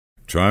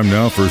Time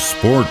now for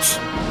sports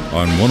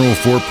on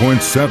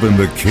 104.7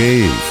 The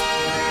Cave.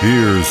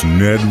 Here's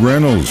Ned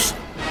Reynolds.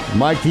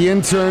 Mike the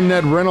intern,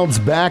 Ned Reynolds,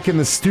 back in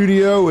the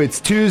studio.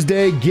 It's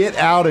Tuesday. Get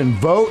out and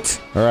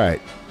vote. All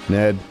right,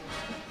 Ned,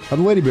 how'd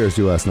the Lady Bears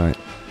do last night?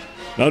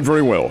 Not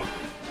very well.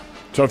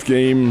 Tough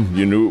game.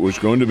 You knew it was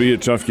going to be a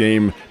tough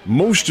game.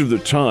 Most of the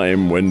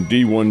time when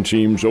D1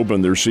 teams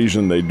open their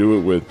season, they do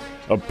it with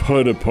a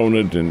PUD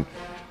opponent and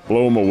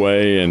blow them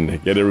away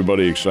and get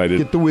everybody excited.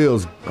 Get the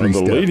wheels greased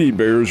And the up. Lady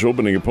Bears'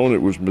 opening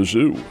opponent was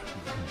Mizzou.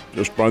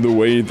 Just by the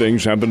way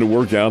things happened to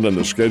work out and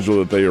the schedule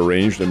that they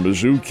arranged, and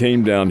Mizzou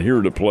came down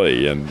here to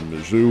play, and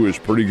Mizzou is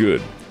pretty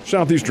good.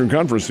 Southeastern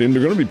Conference team,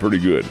 they're going to be pretty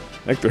good.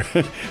 Heck,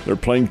 they're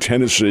playing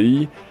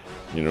Tennessee.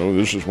 You know,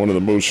 this is one of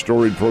the most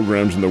storied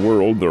programs in the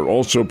world. They're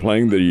also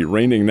playing the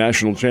reigning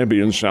national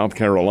champion, South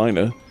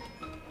Carolina.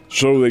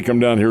 So they come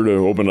down here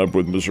to open up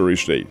with Missouri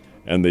State.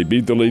 And they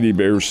beat the Lady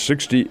Bears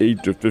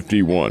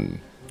 68-51.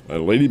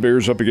 Lady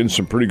Bears up against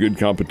some pretty good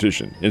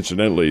competition.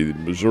 Incidentally,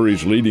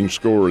 Missouri's leading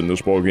scorer in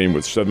this ballgame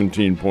with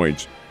 17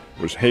 points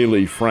was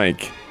Haley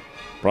Frank.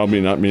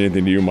 Probably not mean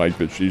anything to you, Mike,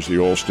 but she's the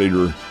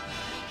All-Stater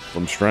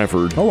from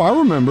Stratford. Oh, I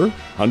remember.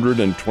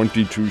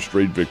 122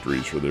 straight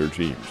victories for their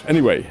teams.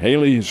 Anyway,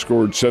 Haley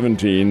scored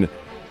 17,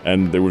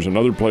 and there was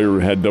another player who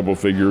had double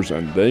figures,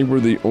 and they were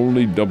the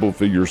only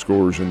double-figure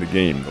scorers in the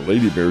game. The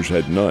Lady Bears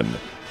had none.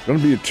 It's going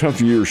to be a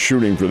tough year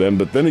shooting for them,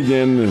 but then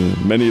again,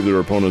 many of their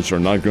opponents are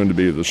not going to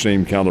be of the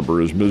same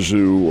caliber as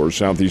Mizzou or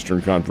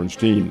Southeastern Conference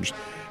teams.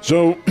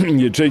 So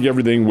you take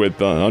everything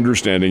with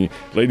understanding.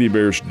 Lady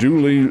Bears do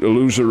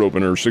lose their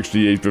opener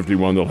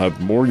 68-51. They'll have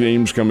more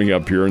games coming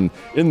up here in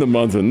the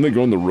month, and they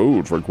go on the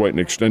road for quite an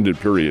extended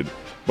period.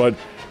 But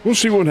we'll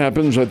see what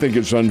happens. I think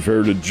it's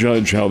unfair to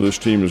judge how this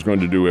team is going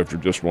to do after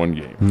just one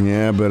game.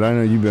 Yeah, but I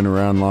know you've been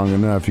around long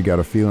enough. You got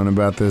a feeling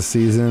about this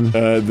season?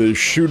 The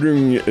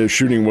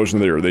shooting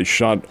wasn't there. They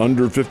shot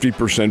under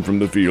 50% from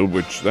the field,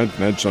 which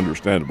that's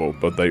understandable.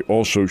 But they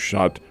also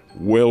shot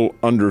well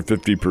under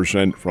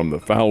 50% from the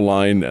foul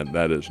line, and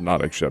that is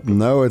not acceptable.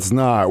 No, it's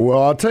not.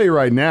 Well, I'll tell you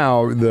right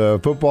now, the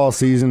football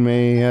season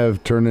may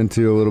have turned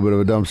into a little bit of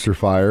a dumpster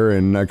fire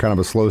and kind of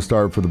a slow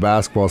start for the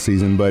basketball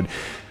season, but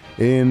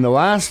in the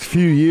last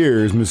few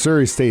years,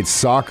 Missouri State's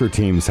soccer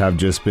teams have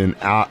just been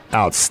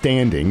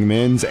outstanding,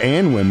 men's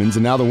and women's,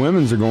 and now the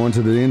women's are going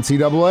to the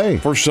NCAA.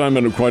 First time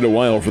in quite a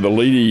while for the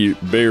Lady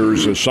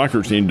Bears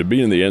soccer team to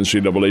be in the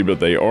NCAA, but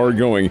they are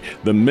going.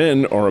 The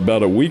men are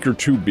about a week or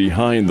two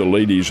behind the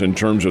ladies in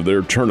terms of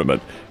their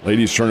tournament.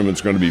 Ladies'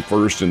 tournament's going to be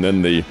first, and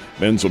then the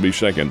men's will be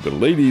second. The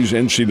ladies'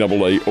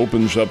 NCAA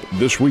opens up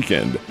this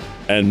weekend,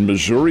 and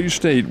Missouri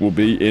State will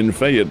be in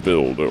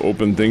Fayetteville to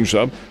open things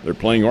up. They're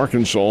playing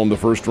Arkansas in the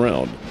first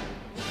round.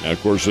 Now,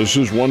 of course, this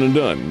is one and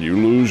done. You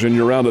lose and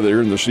you're out of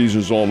there, and the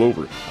season's all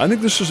over. I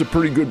think this is a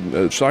pretty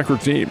good soccer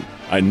team.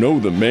 I know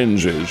the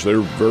men's is.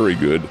 They're very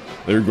good.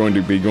 They're going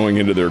to be going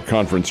into their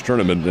conference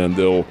tournament, and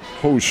they'll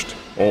host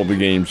all the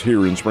games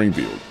here in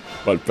Springfield.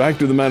 But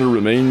fact of the matter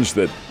remains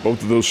that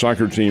both of those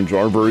soccer teams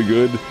are very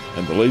good,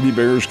 and the Lady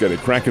Bears get a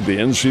crack at the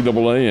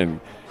NCAA, and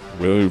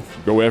we'll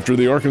go after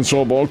the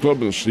Arkansas Ball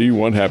Club and see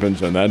what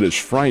happens, and that is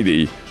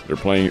Friday. They're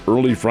playing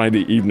early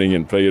Friday evening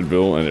in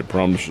Fayetteville, and it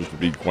promises to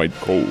be quite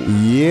cold.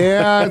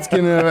 Yeah, it's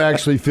going to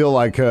actually feel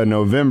like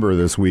November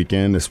this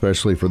weekend,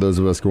 especially for those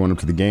of us going up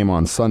to the game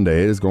on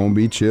Sunday. It's going to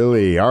be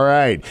chilly. All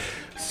right.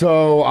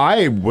 So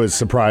I was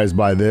surprised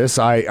by this.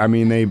 I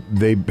mean, they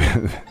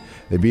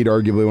they beat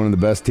arguably one of the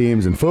best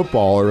teams in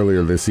football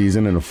earlier this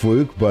season in a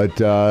fluke, but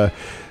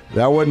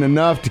that wasn't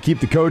enough to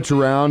keep the coach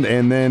around.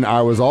 And then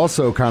I was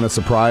also kind of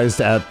surprised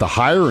at the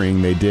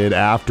hiring they did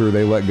after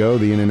they let go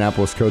the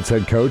Indianapolis Colts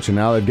head coach, and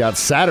now they've got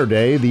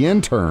Saturday, the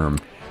interim.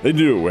 They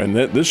do, and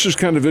this is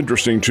kind of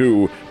interesting,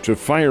 too, to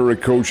fire a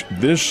coach.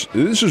 This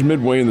is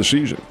midway in the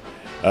season.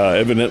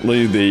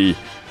 Evidently, the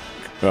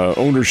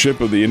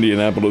ownership of the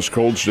Indianapolis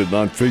Colts did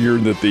not figure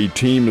that the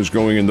team is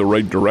going in the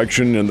right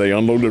direction, and they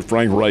unloaded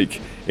Frank Reich.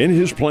 In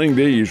his playing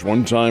days,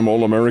 one-time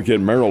All-America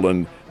at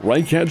Maryland,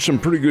 Reich had some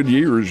pretty good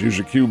years. He was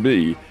a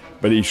QB,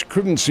 but he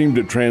couldn't seem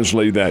to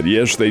translate that.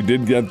 Yes, they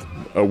did get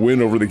a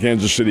win over the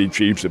Kansas City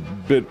Chiefs, a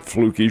bit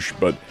flukish,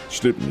 but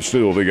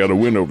still they got a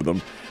win over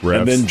them. Refs.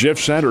 And then Jeff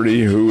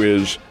Saturday, who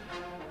is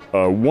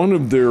one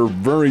of their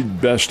very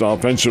best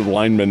offensive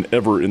linemen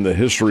ever in the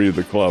history of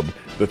the club.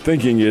 The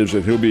thinking is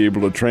that he'll be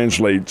able to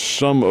translate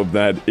some of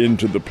that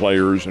into the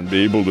players and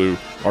be able to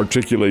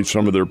articulate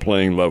some of their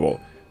playing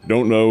level.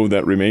 Don't know.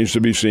 That remains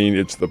to be seen.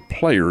 It's the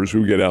players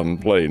who get out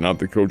and play, not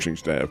the coaching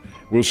staff.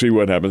 We'll see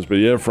what happens. But,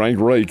 yeah, Frank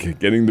Reich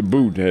getting the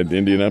boot at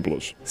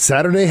Indianapolis.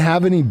 Saturday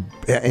have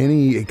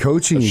any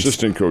coaching?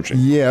 Assistant coaching.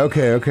 Yeah,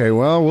 okay.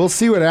 Well, we'll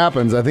see what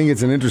happens. I think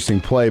it's an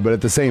interesting play, but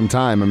at the same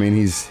time, I mean,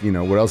 he's,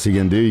 what else are you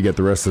going to do? You get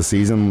the rest of the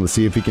season. Let's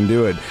see if he can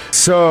do it.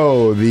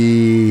 So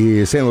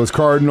the St. Louis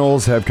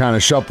Cardinals have kind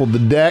of shuffled the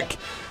deck,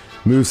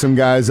 moved some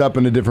guys up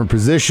into different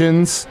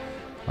positions.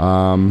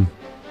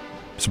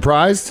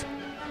 Surprised?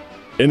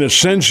 In a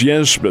sense,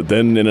 yes, but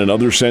then in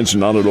another sense,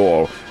 not at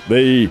all.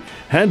 They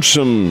had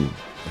some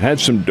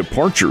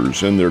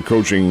departures in their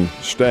coaching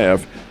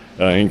staff.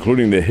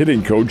 including the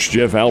hitting coach,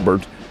 Jeff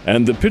Albert,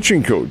 and the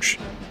pitching coach,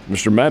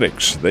 Mr.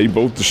 Maddox. They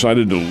both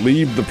decided to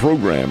leave the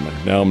program.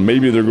 Now,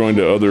 maybe they're going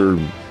to other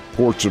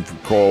ports of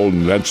call,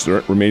 and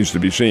that remains to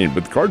be seen.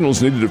 But the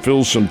Cardinals needed to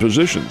fill some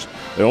positions.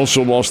 They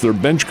also lost their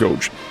bench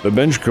coach. The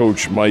bench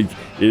coach, Mike,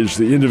 is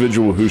the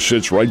individual who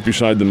sits right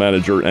beside the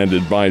manager and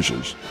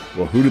advises.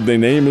 Well, who did they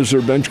name as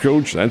their bench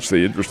coach? That's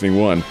the interesting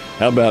one.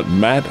 How about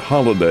Matt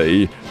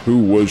Holliday, who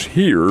was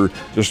here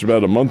just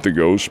about a month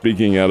ago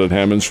speaking out at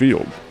Hammons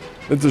Field?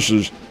 This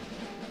is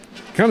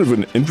kind of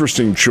an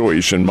interesting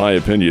choice, in my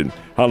opinion.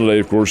 Holliday,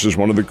 of course, is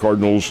one of the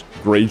Cardinals'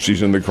 greats.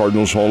 He's in the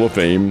Cardinals Hall of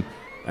Fame.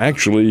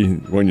 Actually,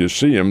 when you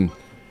see him,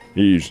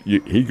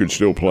 he could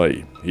still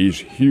play. He's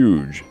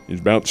huge. He's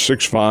about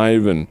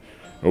 6'5" and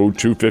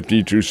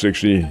 250,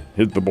 260,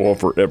 hit the ball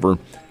forever.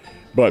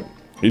 But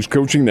he's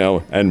coaching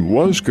now and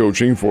was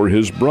coaching for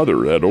his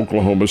brother at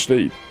Oklahoma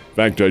State. In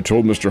fact, I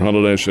told Mr.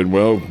 Holliday, I said,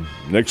 well,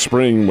 next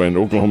spring when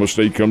Oklahoma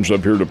State comes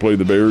up here to play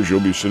the Bears,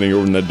 you'll be sitting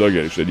over in that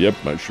dugout. He said, yep,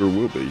 I sure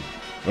will be.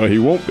 He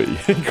won't be,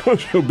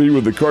 because he'll be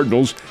with the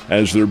Cardinals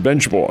as their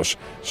bench boss.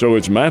 So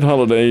it's Matt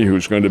Holliday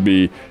who's going to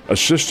be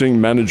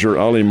assisting manager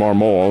Ali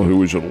Marmol,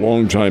 who is a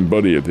longtime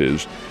buddy of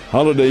his.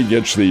 Holliday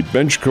gets the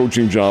bench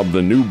coaching job.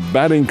 The new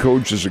batting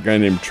coach is a guy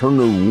named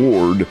Turner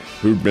Ward,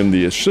 who'd been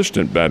the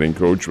assistant batting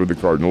coach with the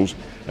Cardinals.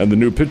 And the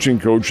new pitching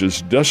coach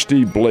is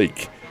Dusty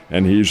Blake,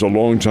 and he's a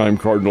longtime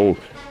Cardinal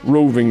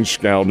roving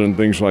scout and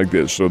things like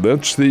this. So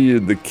that's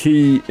the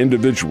key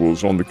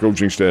individuals on the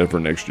coaching staff for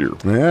next year.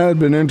 Yeah, it'd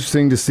been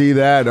interesting to see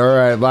that. All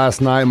right, last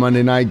night,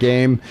 Monday night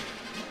game,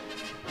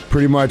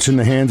 pretty much in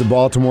the hands of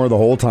Baltimore the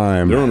whole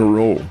time. They're on a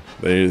roll.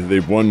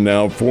 They've won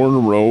now 4 in a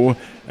row,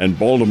 and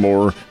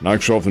Baltimore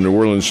knocks off the New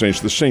Orleans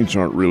Saints. The Saints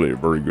aren't really a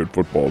very good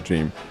football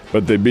team,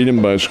 but they beat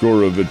them by a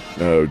score of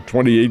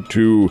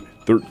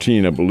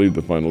 28-13, I believe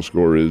the final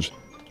score is.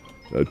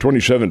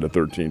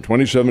 27-13.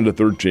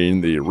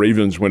 27-13. The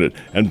Ravens win it.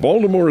 And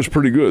Baltimore is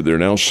pretty good. They're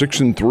now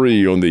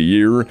 6-3 on the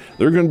year.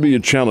 They're going to be a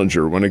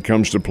challenger when it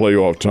comes to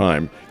playoff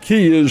time.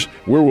 Key is,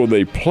 where will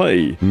they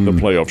play the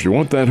playoffs? You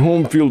want that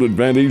home field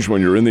advantage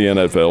when you're in the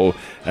NFL,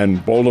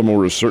 and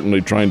Baltimore is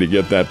certainly trying to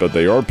get that, but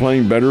they are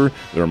playing better.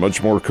 They're a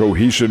much more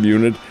cohesive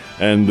unit,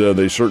 and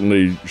they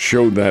certainly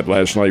showed that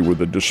last night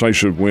with a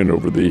decisive win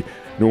over the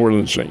New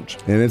Orleans Saints.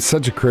 And it's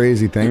such a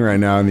crazy thing right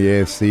now in the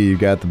AFC. You've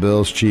got the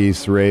Bills,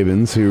 Chiefs,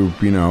 Ravens, who,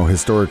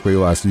 historically the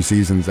last 2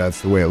 seasons,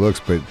 that's the way it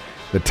looks. But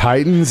the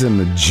Titans and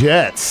the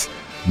Jets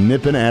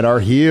nipping at our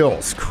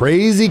heels.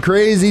 Crazy,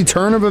 crazy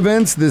turn of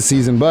events this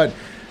season. But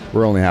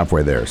we're only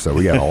halfway there, so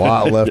we got a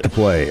lot left to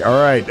play. All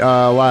right,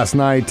 last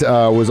night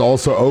was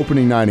also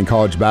opening night in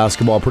college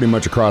basketball pretty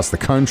much across the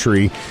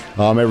country.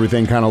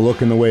 Everything kind of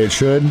looking the way it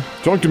should.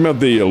 Talked about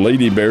the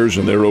Lady Bears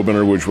and their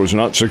opener, which was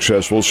not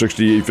successful.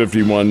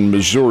 68-51,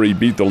 Missouri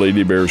beat the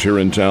Lady Bears here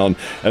in town.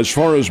 As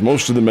far as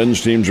most of the men's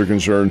teams are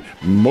concerned,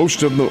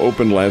 most of them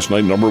opened last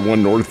night. Number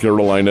 1, North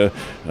Carolina,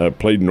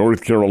 played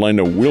North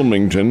Carolina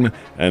Wilmington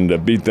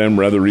and beat them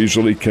rather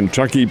easily.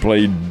 Kentucky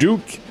played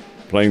Duke,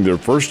 playing their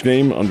first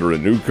game under a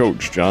new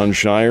coach, John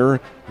Shire,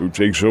 who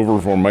takes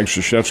over for Mike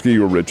Krzyzewski,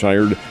 who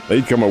retired.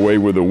 They come away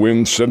with a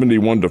win,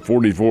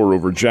 71-44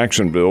 over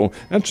Jacksonville.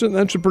 That's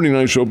a pretty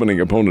nice opening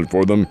opponent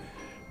for them.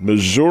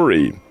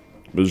 Missouri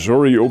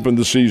opened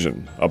the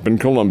season up in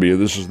Columbia.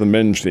 This is the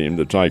men's team,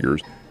 the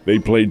Tigers. They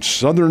played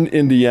Southern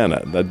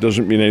Indiana. That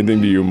doesn't mean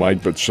anything to you,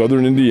 Mike, but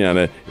Southern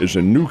Indiana is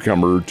a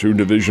newcomer to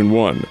Division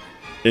I.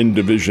 In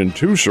Division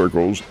II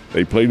circles,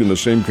 they played in the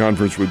same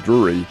conference with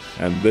Drury,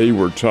 and they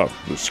were tough.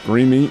 The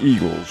Screaming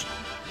Eagles,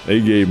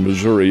 they gave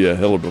Missouri a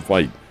hell of a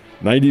fight.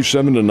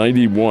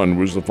 97-91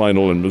 was the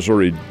final, and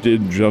Missouri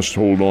did just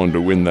hold on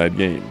to win that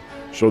game.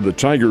 So the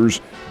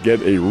Tigers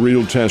get a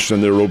real test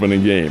in their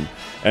opening game.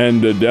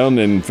 And down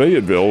in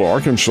Fayetteville,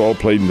 Arkansas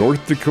played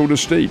North Dakota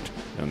State.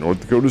 And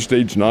North Dakota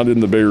State's not in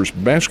the Bears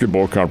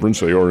basketball conference.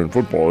 They are in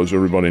football, as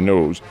everybody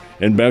knows.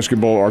 In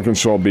basketball,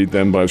 Arkansas beat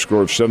them by a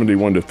score of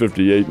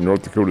 71-58, and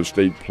North Dakota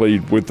State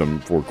played with them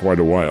for quite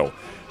a while.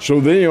 So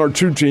they are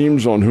 2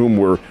 teams on whom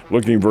we're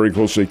looking very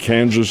closely.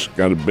 Kansas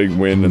got a big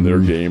win in their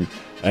game,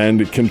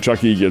 and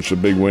Kentucky gets a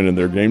big win in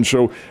their game.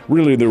 So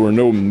really there were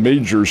no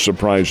major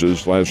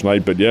surprises last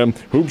night. But yeah,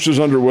 hoops is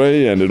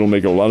underway, and it'll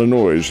make a lot of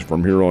noise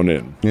from here on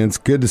in. And it's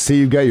good to see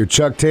you've got your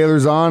Chuck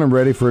Taylors on. I'm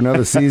ready for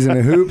another season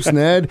of hoops,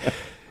 Ned.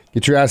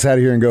 Get your ass out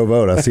of here and go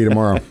vote. I'll see you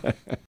tomorrow.